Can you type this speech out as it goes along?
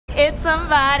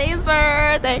somebody's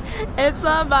birthday. It's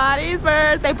somebody's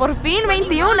birthday. Por fin,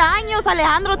 21 años,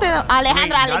 Alejandro.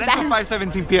 Alexander.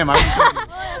 5:17 p.m.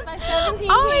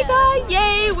 Oh my God!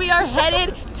 Yay! We are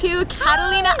headed to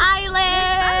Catalina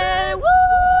Island.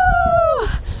 Woo!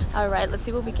 All right, let's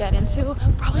see what we get into.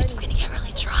 Probably just gonna get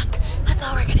really drunk. That's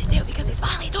all we're gonna do because he's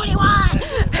finally 21.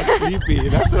 Sleepy.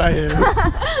 That's what I am.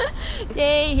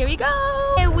 Yay! Here we go.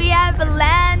 We have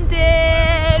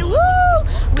landed. Woo!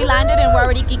 We landed and we're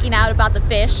already geeking out about the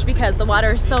fish because the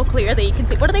water is so clear that you can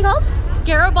see. What are they called?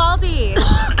 Garibaldi.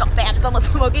 God damn, it's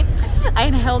almost smoking. I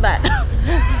inhaled that.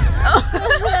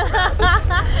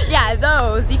 Yeah,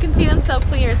 those. You can see them so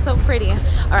clear. It's so pretty.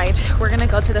 All right, we're gonna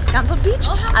go to Descanso Beach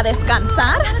a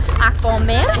descansar, a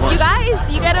comer. You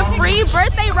guys, you get a free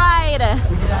birthday ride.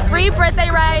 Free birthday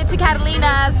ride to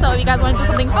Catalina. So if you guys want to do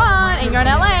something fun and you're in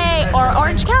LA or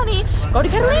Orange County, go to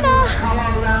Catalina.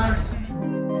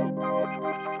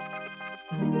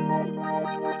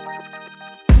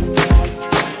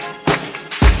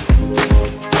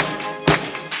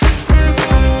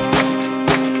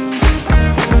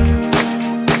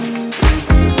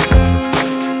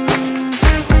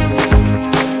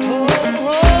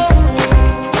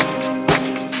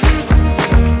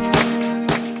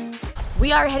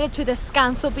 We are headed to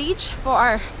Descanso Beach for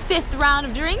our 5th round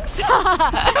of drinks.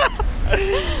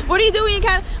 What do you do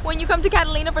when you come to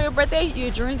Catalina for your birthday?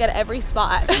 You drink at every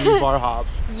spot. Bar hop.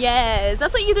 Yes,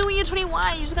 that's what you do when you're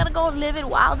 21. You just gotta go live it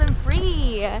wild and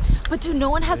free. But dude, no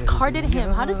one has carded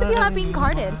him. How does it feel not being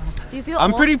carded? Do you feel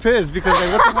I'm pretty pissed because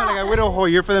like, what the hell? Like, I waited a whole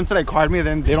year for them to like card me, and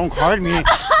then they don't card me.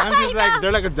 I'm just like,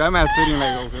 they're like a dumbass sitting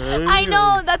like, okay. I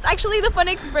know, that's actually the fun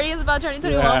experience about turning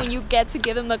 21 Yeah. when you get to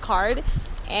give them the card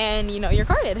and you know you're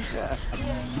carded. Yeah.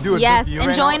 Dude, Yes, you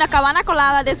enjoying a Cabana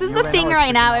Colada. This is the thing out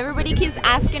right now. Everybody keeps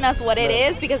asking us what it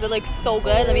is because it looks so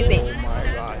good. Let me see. Oh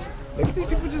my gosh. Look at these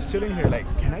people just chilling here. Like,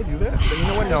 can I do that? But you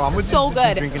know what? No, I'm gonna So just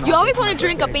good. drinking You all always day want to for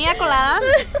my drink a birthday. piña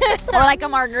colada or like a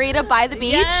margarita by the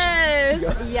beach. Yes.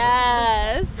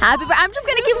 Yes. I'm just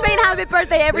gonna keep saying happy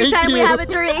birthday every Thank time we you. have a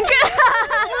drink.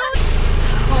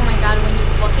 Oh my God, when you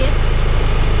book it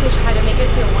to try to make it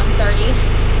to your 1:30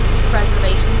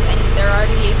 reservations and they're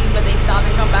already leaving but they stop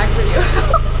and come back for you.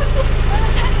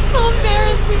 So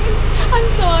embarrassing. I'm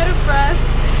so out of breath.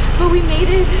 But we made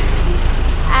it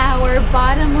our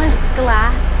bottomless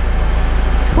glass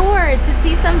tour to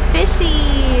see some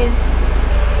fishies.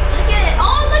 Look at it.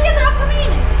 Oh, look at they're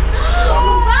coming.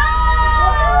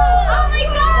 Wow. Oh my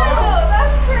God.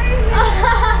 That's crazy.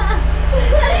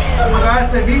 Oh my God,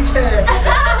 ceviche.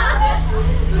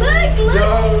 Look. Yo.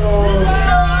 This is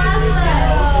so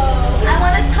awesome. I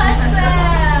want to touch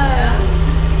them.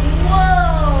 Whoa.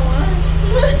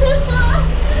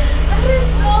 That is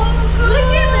so cool. Look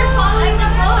at they're falling the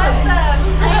boat. Touch them.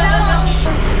 I know.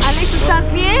 Alex, ¿estás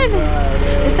bien?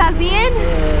 ¿Estás bien?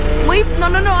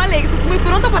 No, Alex, es muy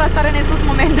pronto para estar en estos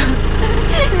momentos.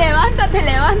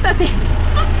 Levántate.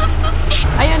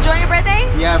 Are you enjoying your birthday?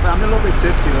 Yeah, but I'm a little bit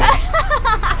tipsy though.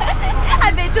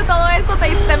 De hecho, todo esto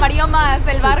te mareó más.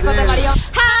 El barco te mareó.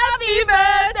 Happy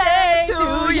birthday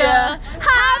to ya.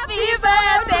 Happy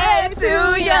birthday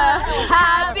to ya.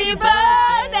 Happy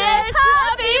birthday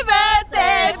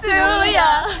to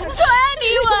ya.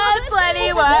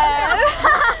 21.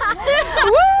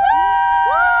 Woo!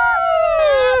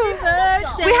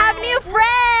 We have new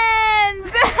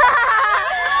friends.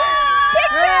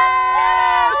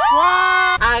 Pictures.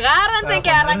 Agárrense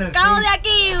que arrancamos de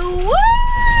aquí. Woo!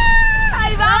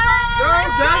 Ahí vamos.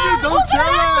 Daddy, don't tell us.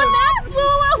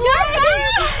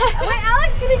 Wait,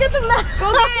 Alex, can you get the map?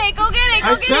 Go get it. Go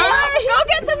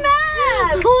get the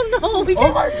map. Oh no, we Oh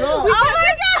can't. my God. Oh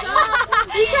my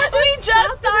God. We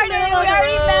just started. We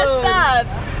already messed up.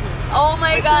 Oh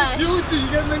my gosh. You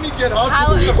guys made me get off.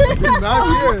 How- Not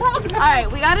here. All right,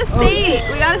 we gotta stay.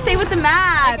 We gotta stay with the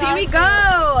map. Here we go.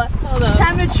 Hold on.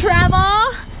 Time to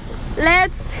travel.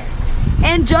 Let's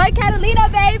enjoy Catalina,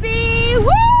 baby. Woo!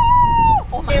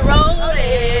 Oh my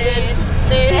Rolling.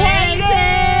 They hate it.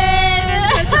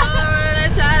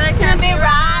 Try to catch me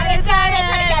riding dirty.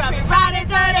 Try to catch me riding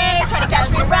dirty. Try to catch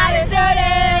me riding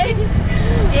dirty.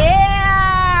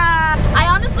 Yeah. I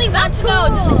honestly want to know,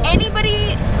 does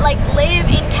anybody like live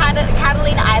in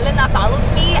Catalina Island that follows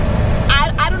me?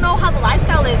 I don't know how the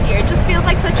lifestyle is here. It just feels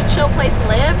like such a chill place to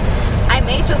live. I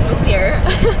may just move here.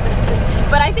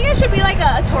 But I think I should be like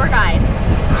a tour guide.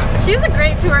 She's a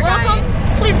great tour guide.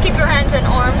 Please keep your hands and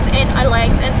arms and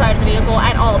legs inside the vehicle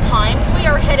at all times. We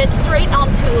are headed straight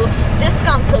onto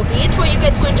Descanso Beach where you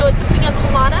get to enjoy some piña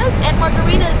coladas and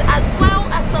margaritas as well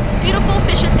as some beautiful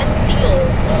fishes and seals.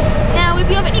 Now, if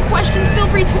you have any questions, feel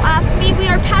free to ask me. We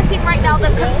are passing right now the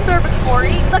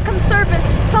conservatory,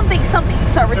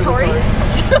 conservatory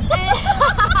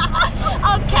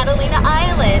of Catalina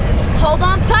Island. Hold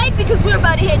on tight because we're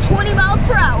about to hit 20 miles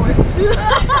per hour.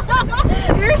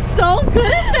 You're so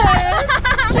good at this.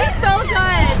 She's so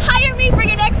good. Hire me for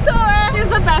your next tour. She's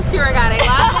the best tour guide. I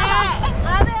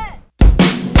love it. Love it.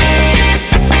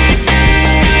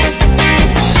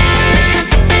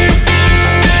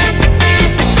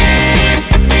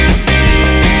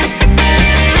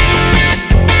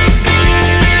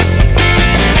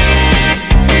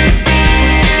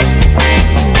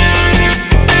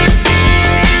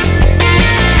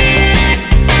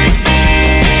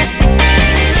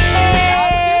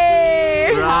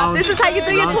 This is how you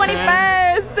do your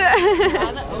 21st.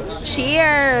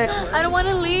 Cheers. I don't want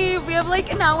to leave. We have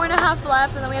like an hour and a half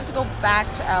left and then we have to go back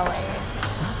to LA.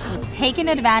 Taking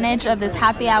advantage of this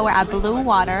happy hour at Blue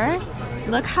Water.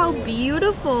 Look how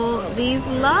beautiful these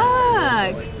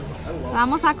look.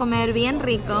 Vamos a comer bien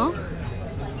rico.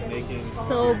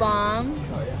 So bomb.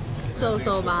 So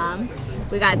bomb.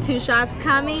 We got 2 shots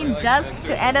coming just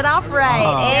to end it off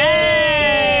right.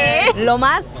 Hey. Lo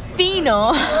más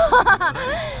fino.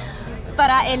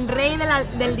 Para el rey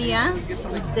del día.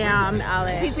 Damn,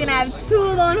 Alex. He's gonna have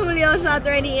 2 Don Julio shots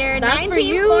right here. That's for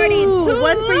you. 1942.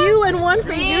 One for you and one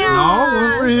for you. No,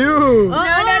 one for you. No.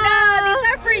 These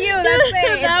are for you. That's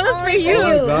it. That It's was for only you.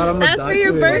 Oh my God, I'm That's for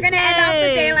your birthday. We're gonna end off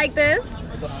the day like this.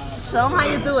 Show them how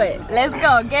you do it. Let's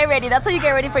go. Get ready. That's how you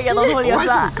get ready for your Don Julio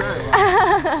shot.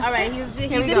 All right, he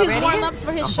did we his go. Ready? warm-ups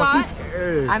for his shot.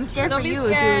 I'm scared Don't for be you,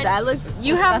 scared. dude. That looks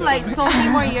You have like disgusting. so many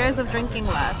more years of drinking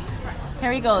left. Here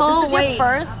we go. Oh, this is wait. your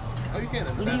first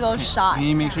legal shot. Can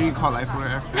you make sure you call Life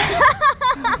Alert after?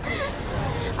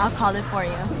 I'll call it for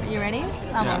you. You ready?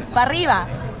 Vamos. Pa' arriba,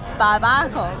 pa'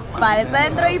 abajo, pa' el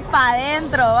centro y pa'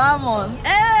 adentro. Vamos.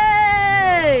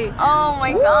 Hey! Oh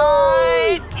my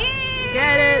God.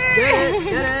 Get it.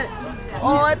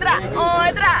 Otra.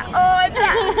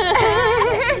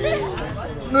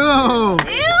 No.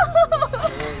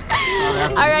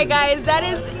 Alright guys, that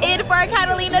is it for our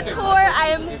Catalina tour. I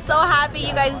am so happy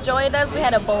you guys joined us. We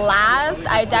had a blast.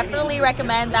 I definitely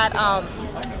recommend that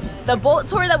the boat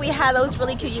tour that we had, that was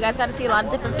really cute. You guys got to see a lot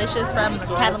of different fishes from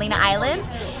Catalina Island.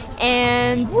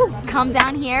 And come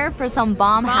down here for some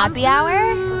bomb happy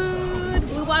hour.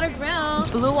 Blue Water Grill.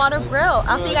 Blue Water Grill.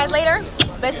 I'll see you guys later.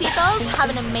 Besitos. Have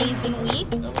an amazing week.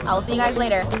 I'll see you guys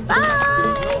later. Bye.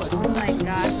 Oh my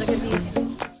gosh, look at these